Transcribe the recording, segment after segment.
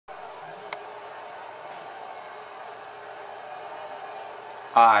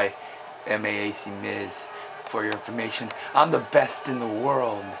I am Aac Miz. For your information, I'm the best in the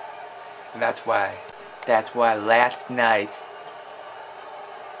world. And that's why last night,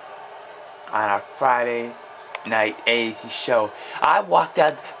 on our Friday night Aac show, I walked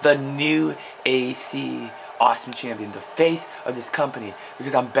out the new Aac Awesome Champion, the face of this company,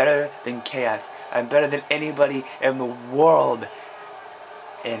 because I'm better than Chaos. I'm better than anybody in the world.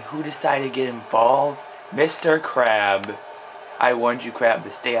 And who decided to get involved? Mr. Crab. I warned you, Crab, to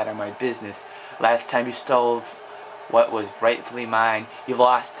stay out of my business. Last time you stole what was rightfully mine, you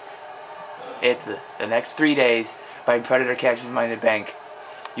lost it the next 3 days by Predator catches Money in the Bank.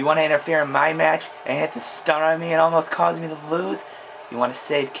 You want to interfere in my match and hit the stun on me and almost cause me to lose? You want to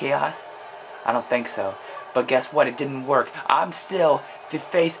save Chaos? I don't think so. But guess what? It didn't work. I'm still the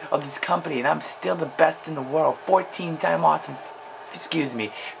face of this company, and I'm still the best in the world. 14-time awesome. Excuse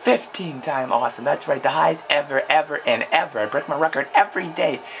me, 15-time awesome. That's right, the highest ever, and ever. I break my record every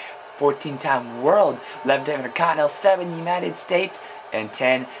day. 14-time world, 11-time Intercontinental, 7 United States, and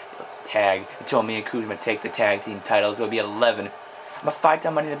 10 tag. Until me and Kuzma take the tag team titles, it'll be 11. I'm a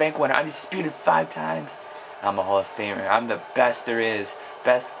 5-time Money in the Bank winner. I'm disputed 5 times. I'm a Hall of Famer. I'm the best there is.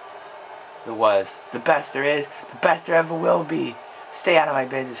 Best there was. The best there is. The best there ever will be. Stay out of my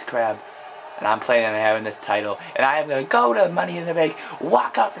business, Crab. And I'm planning on having this title. And I am going to go to Money in the Bank,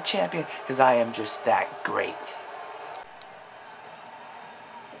 walk out the champion, because I am just that great.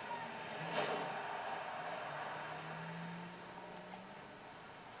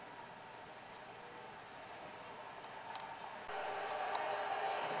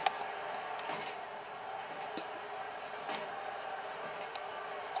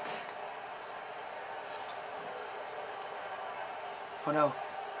 Oh no.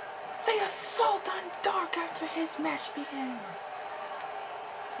 The assault on Dark after his match begins.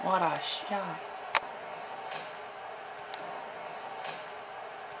 What a shot.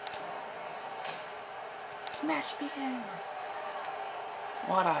 His match begins.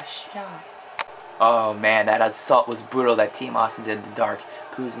 What a shot. Oh man, that assault was brutal that Team Awesome did to Dark.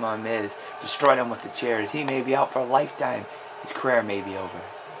 Kuzma and Miz destroyed him with the chairs. He may be out for a lifetime. His career may be over.